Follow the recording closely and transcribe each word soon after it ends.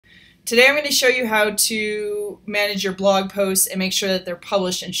Today I'm going to show you how to manage your blog posts and make sure that they're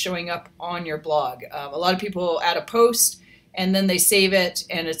published and showing up on your blog. A lot of people add a post and then they save it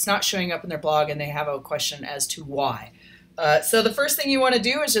and it's not showing up in their blog and they have a question as to why. So the first thing you want to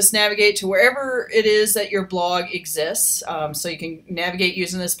do is just navigate to wherever it is that your blog exists. So you can navigate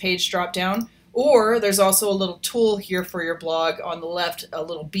using this page drop down, or there's also a little tool here for your blog on the left, a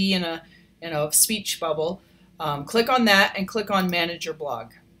little bee in a speech bubble. Click on that and click on Manage Your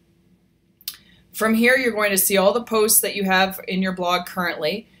Blog. From here, you're going to see all the posts that you have in your blog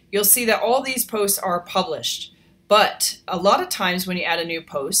currently. You'll see that all these posts are published, but a lot of times when you add a new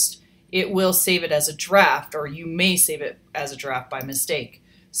post, it will save it as a draft, or you may save it as a draft by mistake.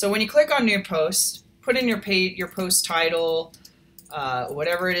 So when you click on New Post, put in your post title,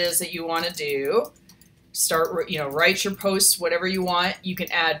 whatever it is that you want to do. Write your post, whatever you want. You can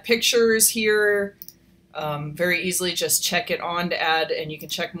add pictures here. Very easily just check it on to add, and you can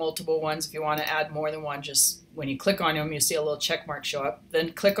check multiple ones if you want to add more than one. Just when you click on them, you'll see a little check mark show up.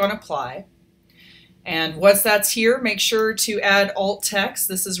 Then click on Apply. And once that's here, make sure to add alt text.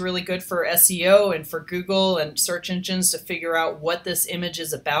 This is really good for SEO and for Google and search engines to figure out what this image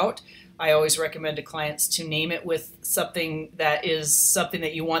is about. I always recommend to clients to name it with something that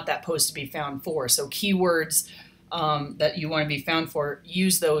you want that post to be found for. So keywords that you want to be found for,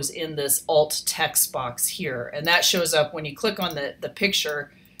 use those in this alt text box here. And that shows up when you click on the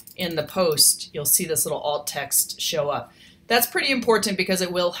picture in the post. You'll see this little alt text show up. That's pretty important because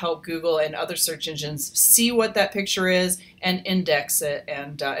it will help Google and other search engines see what that picture is and index it,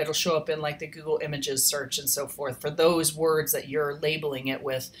 and it'll show up in like the Google Images search and so forth for those words that you're labeling it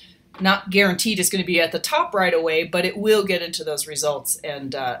with. Not guaranteed it's going to be at the top right away, but it will get into those results,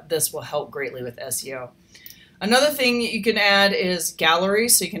 and this will help greatly with SEO. Another thing you can add is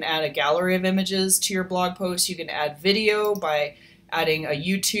galleries. So you can add a gallery of images to your blog post. You can add video by adding a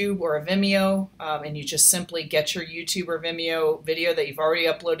YouTube or a Vimeo, and you just simply get your YouTube or Vimeo video that you've already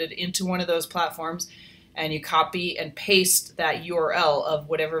uploaded into one of those platforms, and you copy and paste that URL of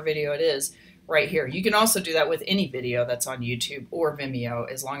whatever video it is right here. You can also do that with any video that's on YouTube or Vimeo.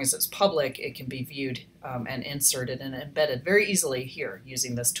 As long as it's public, it can be viewed and inserted and embedded very easily here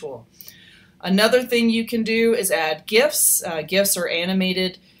using this tool. Another thing you can do is add GIFs. GIFs are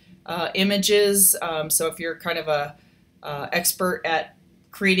animated images. So if you're kind of a expert at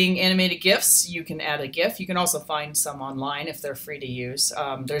creating animated GIFs, you can add a GIF. You can also find some online if they're free to use.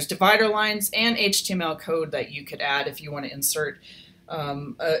 There's divider lines and HTML code that you could add if you want to insert a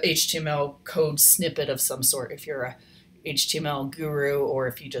HTML code snippet of some sort, if you're a HTML guru, or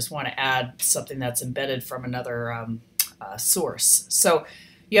if you just want to add something that's embedded from another source. So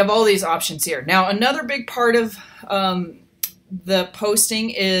you have all these options here. Now, another big part of the posting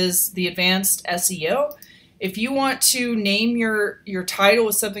is the advanced SEO. If you want to name your title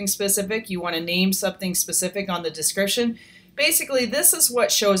with something specific, you want to name something specific on the description, basically this is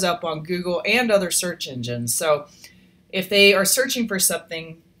what shows up on Google and other search engines. So if they are searching for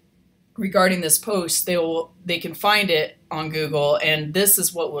something regarding this post, they can find it on Google, and this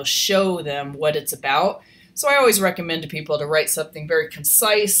is what will show them what it's about. So I always recommend to people to write something very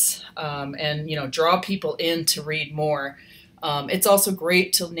concise and draw people in to read more. It's also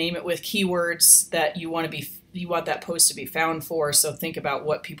great to name it with keywords that you want that post to be found for. So think about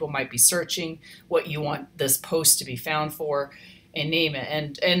what people might be searching, what you want this post to be found for, and name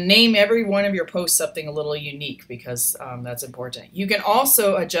it. And name every one of your posts something a little unique, because that's important. You can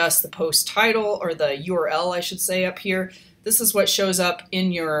also adjust the post title, or the URL, I should say, up here. This is what shows up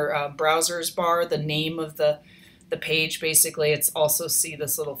in your browser's bar, the name of the page, basically. It's also, see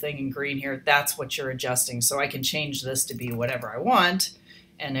this little thing in green here, that's what you're adjusting. So I can change this to be whatever I want,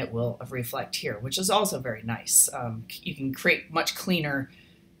 and it will reflect here, which is also very nice. You can create much cleaner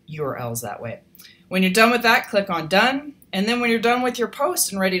URLs that way. When you're done with that, click on Done. And then when you're done with your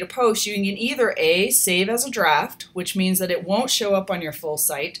post and ready to post, you can either A, save as a draft, which means that it won't show up on your full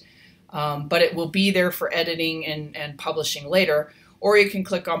site, but it will be there for editing and publishing later, or you can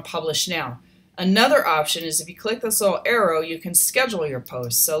click on Publish Now. Another option is if you click this little arrow, you can schedule your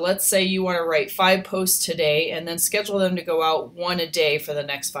posts. So let's say you want to write 5 posts today and then schedule them to go out 1 a day for the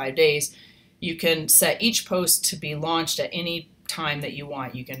next 5 days. You can set each post to be launched at any time that you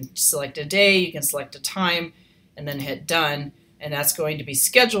want. You can select a day, you can select a time, and then hit Done, and that's going to be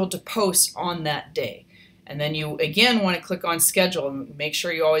scheduled to post on that day. And then you again want to click on Schedule, and make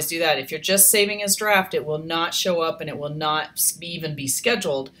sure you always do that. If you're just saving as draft, it will not show up and it will not even be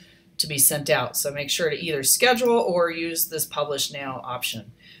scheduled to be sent out. So make sure to either schedule or use this Publish Now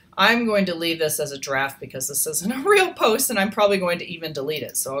option. I'm going to leave this as a draft because this isn't a real post, and I'm probably going to even delete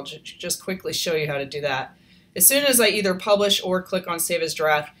it. So I'll just quickly show you how to do that. As soon as I either publish or click on Save as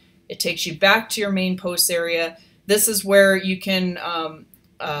Draft, It takes you back to your main posts area. This is where you can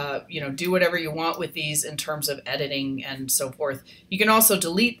do whatever you want with these in terms of editing and so forth. You can also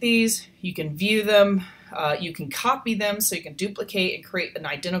delete these. You can view them. You can copy them, so you can duplicate and create an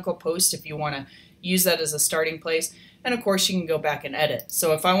identical post if you want to use that as a starting place. And of course, you can go back and edit.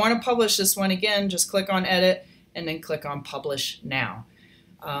 So if I want to publish this one again, just click on Edit and then click on Publish Now.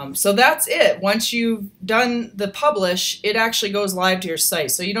 So that's it. Once you've done the publish, it actually goes live to your site.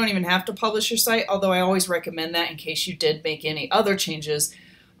 So you don't even have to publish your site, although I always recommend that in case you did make any other changes.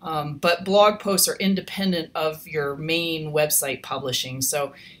 But blog posts are independent of your main website publishing.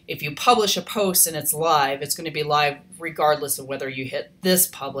 So if you publish a post and it's live, it's going to be live regardless of whether you hit this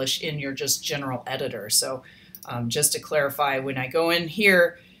publish in your just general editor. So just to clarify, when I go in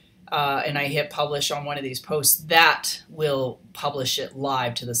here and I hit publish on one of these posts, that will publish it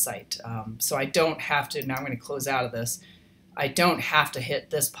live to the site. So I don't have to, now I'm going to close out of this. I don't have to hit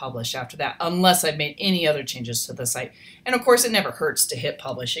this publish after that unless I've made any other changes to the site. And of course, it never hurts to hit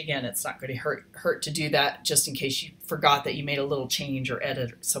publish. Again, it's not going to hurt to do that just in case you forgot that you made a little change or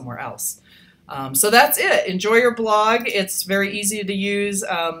edit somewhere else. So that's it. Enjoy your blog. It's very easy to use.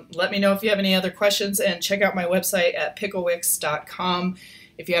 Let me know if you have any other questions, and check out my website at picklewix.com.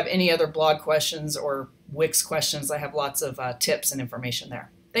 If you have any other blog questions or Wix questions, I have lots of tips and information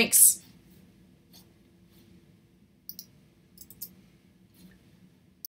there. Thanks.